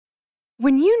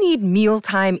When you need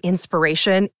mealtime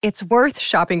inspiration, it's worth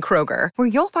shopping Kroger, where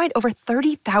you'll find over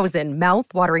 30,000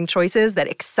 mouth-watering choices that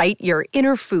excite your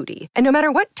inner foodie. And no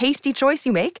matter what tasty choice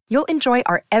you make, you'll enjoy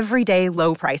our everyday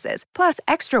low prices, plus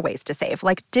extra ways to save,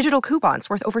 like digital coupons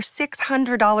worth over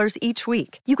 $600 each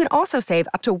week. You can also save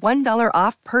up to $1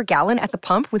 off per gallon at the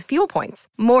pump with fuel points.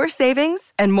 More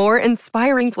savings and more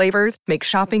inspiring flavors make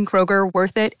shopping Kroger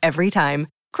worth it every time.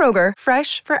 Kroger,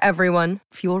 fresh for everyone.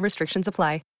 Fuel restrictions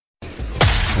apply.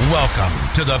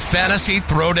 Welcome to the Fantasy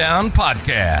Throwdown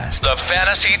Podcast. The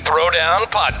Fantasy Throwdown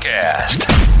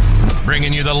Podcast.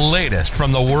 Bringing you the latest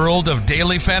from the world of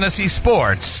daily fantasy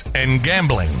sports and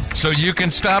gambling, so you can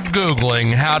stop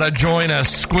Googling how to join a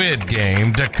squid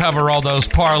game to cover all those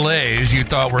parlays you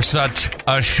thought were such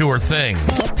a sure thing.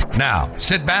 Now,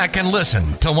 sit back and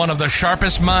listen to one of the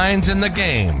sharpest minds in the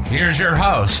game. Here's your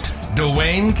host,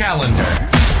 Dwayne Callender.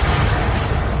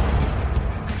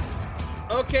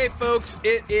 Okay, folks,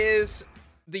 it is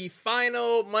the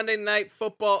final Monday Night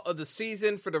Football of the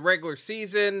season for the regular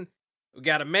season. We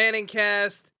got a Manning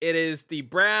cast. It is the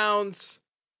Browns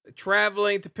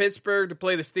traveling to Pittsburgh to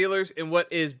play the Steelers in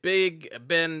what is Big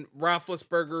Ben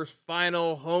Roethlisberger's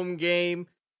final home game.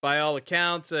 By all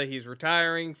accounts, he's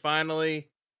retiring finally.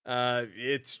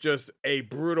 It's just a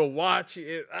brutal watch.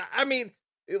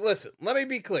 Listen, let me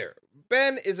be clear.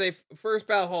 Ben is a first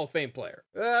ballot Hall of Fame player.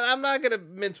 I'm not going to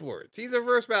mince words. He's a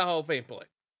first ballot Hall of Fame player.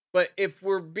 But if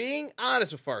we're being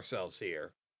honest with ourselves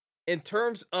here, in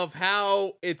terms of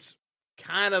how it's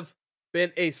kind of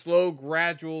been a slow,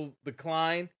 gradual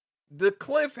decline, the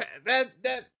cliff,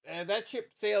 that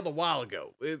ship sailed a while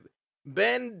ago.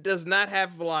 Ben does not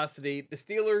have velocity. The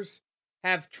Steelers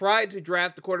have tried to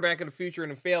draft the quarterback of the future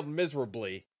and have failed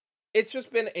miserably. It's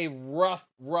just been a rough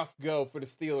go for the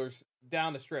Steelers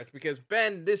down the stretch because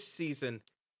Ben this season,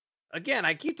 again,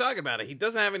 I keep talking about it, he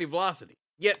doesn't have any velocity,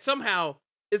 yet somehow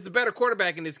is the better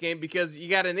quarterback in this game because you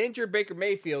got an injured Baker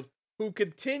Mayfield who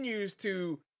continues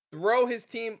to throw his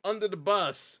team under the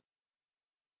bus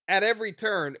at every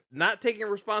turn, not taking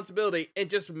responsibility and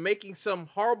just making some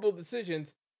horrible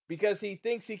decisions because he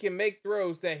thinks he can make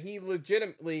throws that he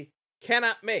legitimately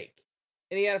cannot make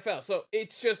in the NFL. So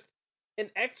it's just an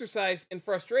exercise in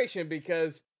frustration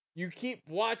because you keep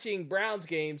watching Browns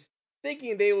games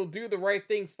thinking they will do the right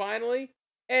thing finally,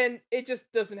 and it just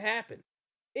doesn't happen.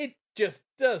 It just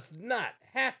does not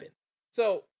happen.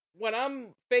 So when I'm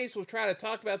faced with trying to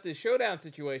talk about this showdown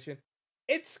situation,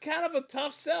 it's kind of a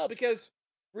tough sell because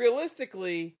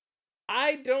realistically,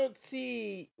 I don't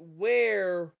see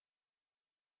where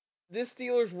this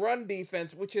Steelers run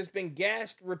defense, which has been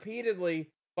gashed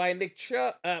repeatedly by Nick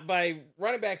Chubb, by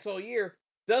running backs all year,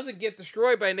 doesn't get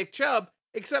destroyed by Nick Chubb,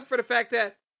 except for the fact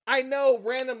that I know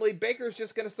randomly Baker's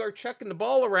just going to start chucking the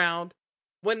ball around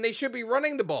when they should be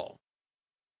running the ball.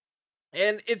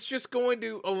 And it's just going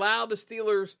to allow the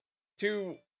Steelers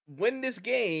to win this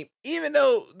game, even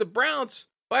though the Browns,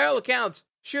 by all accounts,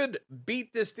 should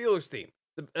beat this Steelers team.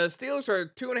 The Steelers are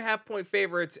 2.5-point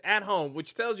favorites at home,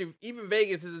 which tells you even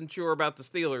Vegas isn't sure about the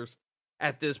Steelers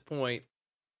at this point.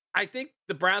 I think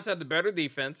the Browns have the better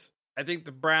defense. I think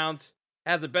the Browns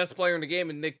have the best player in the game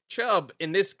in Nick Chubb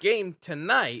in this game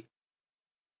tonight.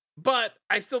 But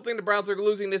I still think the Browns are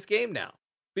losing this game now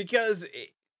because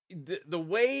the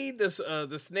way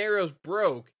the scenarios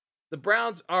broke, the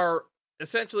Browns are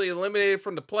essentially eliminated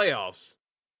from the playoffs.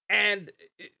 And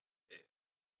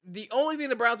the only thing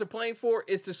the Browns are playing for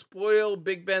is to spoil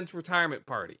Big Ben's retirement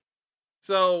party.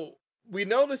 We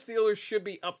know the Steelers should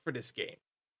be up for this game.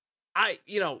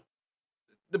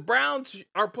 The Browns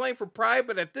are playing for pride,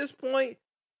 but at this point,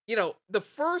 the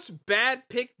first bad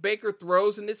pick Baker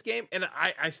throws in this game, and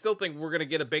I still think we're going to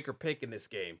get a Baker pick in this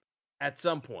game at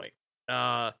some point.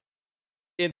 In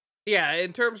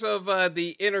terms of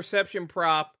the interception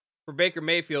prop for Baker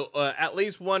Mayfield, at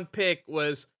least one pick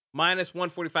was minus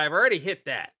 145. I already hit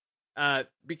that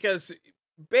because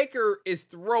Baker is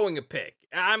throwing a pick.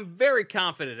 I'm very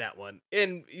confident in that one.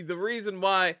 And the reason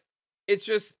why, it's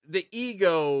just the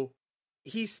ego.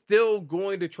 He's still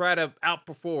going to try to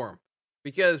outperform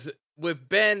because with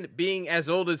Ben being as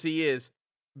old as he is,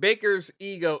 Baker's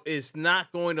ego is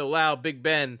not going to allow Big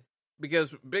Ben,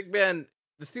 because Big Ben,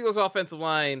 the Steelers offensive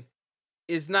line,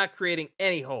 is not creating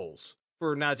any holes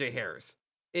for Najee Harris.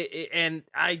 And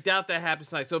I doubt that happens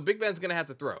tonight. So Big Ben's going to have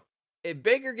to throw. If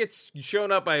Baker gets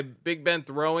shown up by Big Ben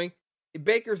throwing,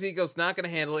 Baker's ego's not going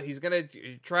to handle it. He's going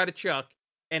to try to chuck,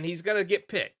 and he's going to get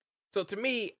picked. So to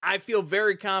me, I feel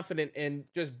very confident in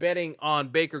just betting on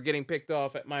Baker getting picked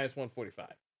off at minus 145.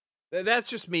 That's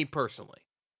just me personally.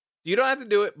 You don't have to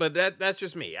do it, but that's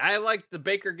just me. I like the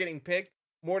Baker getting picked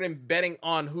more than betting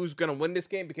on who's going to win this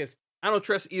game, because I don't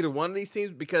trust either one of these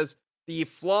teams because the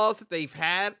flaws that they've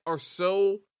had are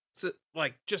so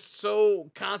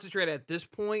concentrated at this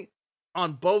point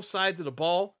on both sides of the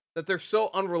ball that they're so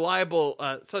unreliable,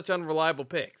 such unreliable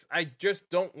picks. I just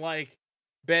don't like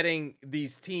betting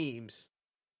these teams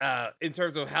in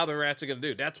terms of how they're actually going to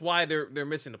do. That's why they're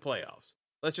missing the playoffs.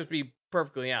 Let's just be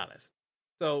perfectly honest.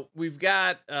 So we've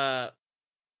got an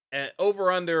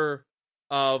over-under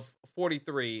of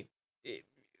 43.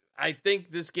 I think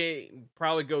this game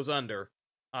probably goes under,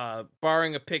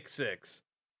 barring a pick six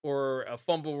or a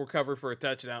fumble recovery for a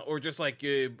touchdown, or just like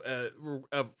a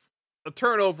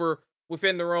turnover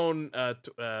within their own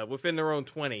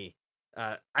 20.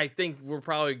 I think we're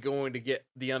probably going to get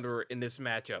the under in this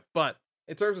matchup. But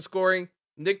in terms of scoring,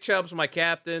 Nick Chubb's my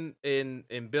captain in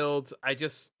builds. I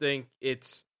just think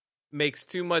it makes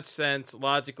too much sense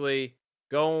logically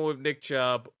going with Nick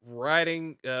Chubb,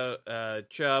 riding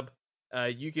Chubb.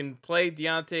 You can play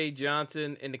Deontay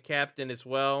Johnson in the captain as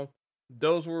well.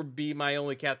 Those would be my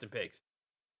only captain picks.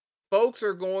 Folks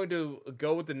are going to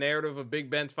go with the narrative of Big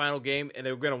Ben's final game, and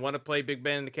they're going to want to play Big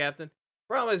Ben in the captain.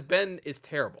 Problem is, Ben is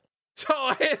terrible.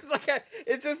 So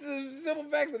it's just the simple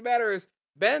fact of the matter is,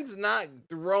 Ben's not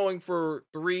throwing for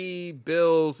 3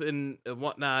 bills and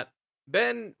whatnot.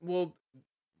 Ben will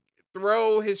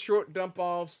throw his short dump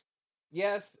offs.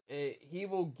 Yes, he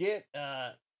will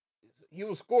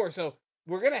score. So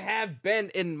we're gonna have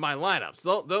Ben in my lineups.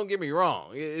 Don't get me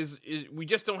wrong. We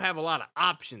just don't have a lot of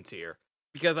options here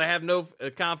because I have no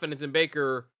confidence in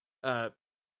Baker.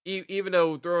 Even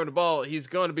though throwing the ball, he's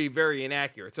going to be very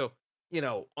inaccurate. So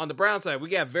on the Brown side, we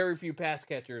got very few pass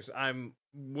catchers I'm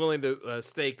willing to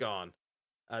stake on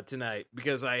tonight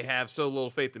because I have so little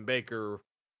faith in Baker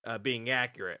being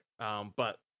accurate.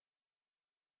 But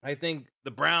I think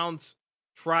the Browns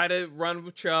try to run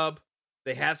with Chubb.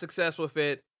 They have success with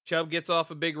it. Chubb gets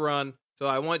off a big run, so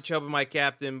I want Chubb in my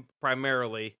captain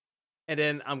primarily. And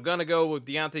then I'm going to go with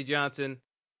Deontay Johnson.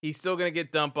 He's still going to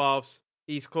get dump offs.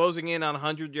 He's closing in on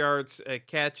 100 yards,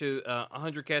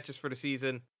 100 catches for the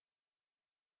season.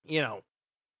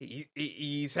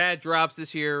 He's had drops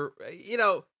this year.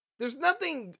 There's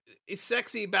nothing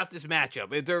sexy about this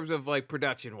matchup in terms of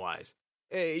production-wise.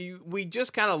 We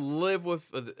just kind of live with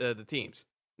the teams.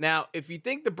 Now, if you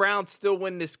think the Browns still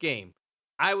win this game,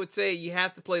 I would say you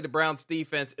have to play the Browns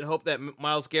defense and hope that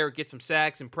Myles Garrett gets some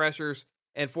sacks and pressures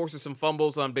and forces some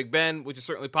fumbles on Big Ben, which is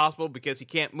certainly possible because he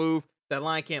can't move. That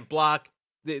line can't block.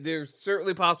 There's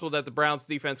certainly possible that the Browns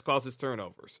defense causes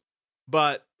turnovers.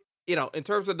 But, in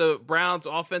terms of the Browns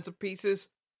offensive pieces,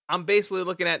 I'm basically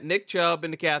looking at Nick Chubb in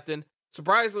the captain.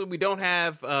 Surprisingly, we don't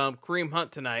have Kareem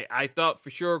Hunt tonight. I thought for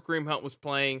sure Kareem Hunt was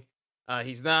playing.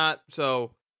 He's not.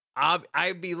 So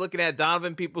I'd be looking at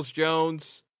Donovan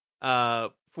Peoples-Jones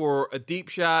for a deep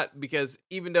shot because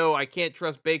even though I can't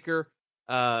trust Baker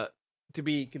to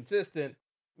be consistent,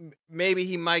 maybe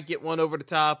he might get one over the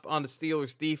top on the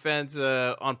Steelers defense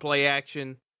on play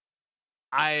action.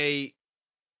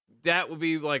 That would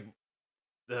be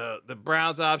the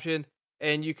Browns option.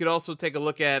 And you could also take a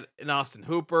look at an Austin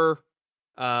Hooper.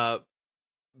 That's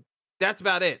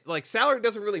about it. Salary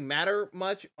doesn't really matter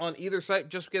much on either side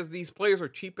just because these players are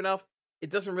cheap enough. It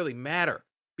doesn't really matter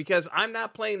because I'm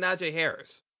not playing Najee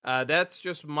Harris. That's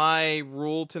just my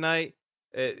rule tonight.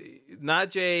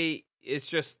 Najee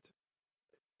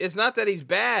it's not that he's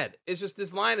bad. It's just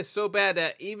this line is so bad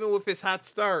that even with his hot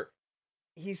start,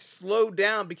 he's slowed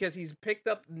down because he's picked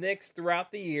up nicks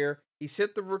throughout the year. He's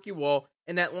hit the rookie wall,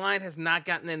 and that line has not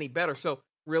gotten any better. So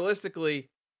realistically,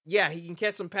 yeah, he can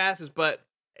catch some passes, but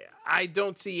I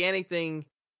don't see anything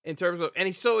in terms of, and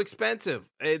he's so expensive.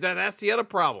 That's the other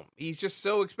problem. He's just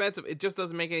so expensive. It just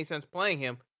doesn't make any sense playing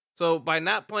him. So by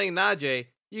not playing Najee,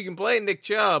 you can play Nick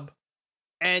Chubb,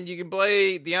 and you can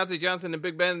play Deontay Johnson and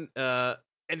Big Ben,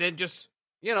 and then just,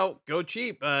 go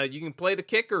cheap. You can play the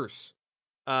kickers.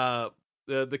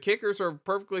 The kickers are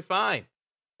perfectly fine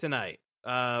tonight.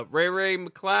 Ray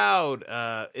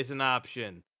McLeod is an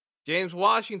option. James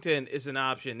Washington is an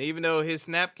option, even though his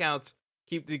snap counts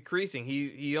keep decreasing.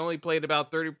 He only played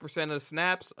about 30% of the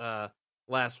snaps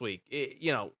last week.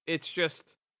 It's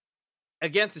just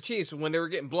against the Chiefs when they were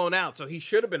getting blown out, so he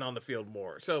should have been on the field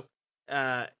more. So,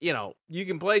 you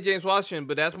can play James Washington,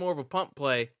 but that's more of a punt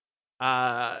play.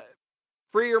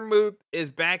 Freiermuth is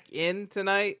back in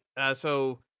tonight,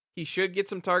 so he should get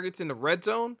some targets in the red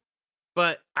zone,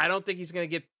 but I don't think he's going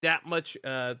to get that much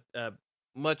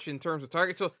in terms of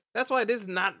targets. So that's why it is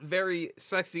not very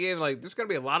sexy game. There's going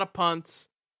to be a lot of punts.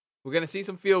 We're going to see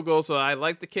some field goals, so I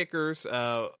like the kickers.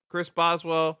 Chris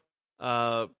Boswell,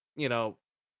 it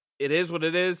is what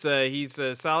it is. He's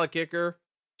a solid kicker.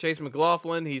 Chase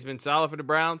McLaughlin. He's been solid for the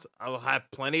Browns. I will have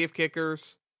plenty of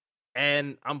kickers.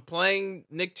 And I'm playing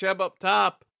Nick Chubb up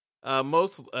top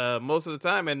most of the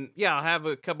time. And, yeah, I'll have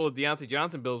a couple of Deontay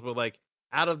Johnson builds, but, like,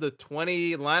 out of the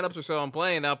 20 lineups or so I'm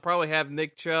playing, I'll probably have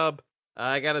Nick Chubb.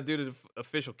 I got to do the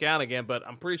official count again, but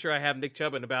I'm pretty sure I have Nick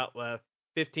Chubb in about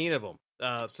 15 of them.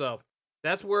 So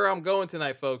that's where I'm going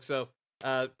tonight, folks. So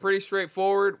pretty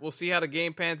straightforward. We'll see how the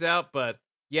game pans out. But,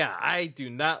 yeah, I do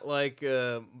not like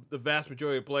the vast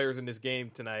majority of players in this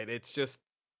game tonight. It's just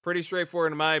pretty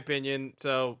straightforward in my opinion.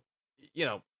 So, you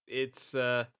know, it's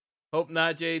hope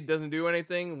Najee doesn't do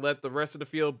anything. Let the rest of the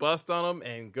field bust on him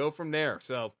and go from there.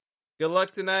 So, good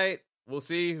luck tonight. We'll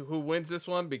see who wins this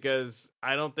one because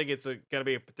I don't think it's going to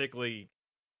be a particularly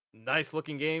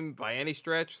nice-looking game by any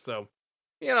stretch. So,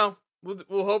 you know,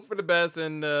 we'll hope for the best,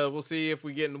 and we'll see if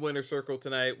we get in the winner's circle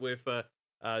tonight with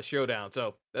Showdown.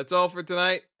 So, that's all for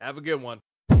tonight. Have a good one.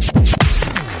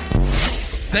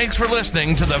 Thanks for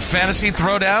listening to the Fantasy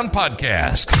Throwdown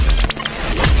Podcast.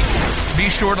 Be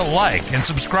sure to like and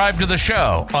subscribe to the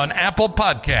show on Apple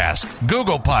Podcasts,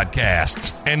 Google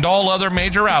Podcasts, and all other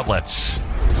major outlets.